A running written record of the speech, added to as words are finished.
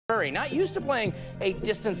Prairie, not used to playing a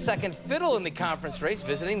distant second fiddle in the conference race,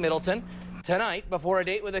 visiting Middleton tonight before a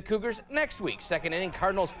date with the Cougars next week. Second inning,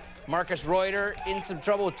 Cardinals' Marcus Reuter in some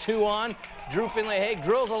trouble with 2 on. Drew Finley-Haig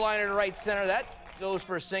drills a liner to right center. That goes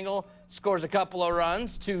for a single, scores a couple of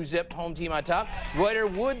runs, 2-zip, home team on top. Reuter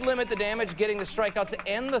would limit the damage, getting the strikeout to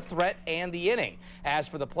end the threat and the inning. As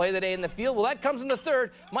for the play of the day in the field, well, that comes in the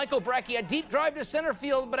third. Michael Brackey, a deep drive to center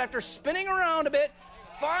field, but after spinning around a bit,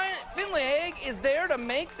 Finley-Haig is there to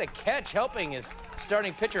make the catch, helping his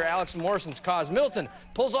starting pitcher Alex Morrison's cause. Middleton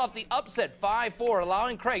pulls off the upset 5-4,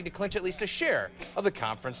 allowing Craig to clinch at least a share of the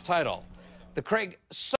conference title. The Craig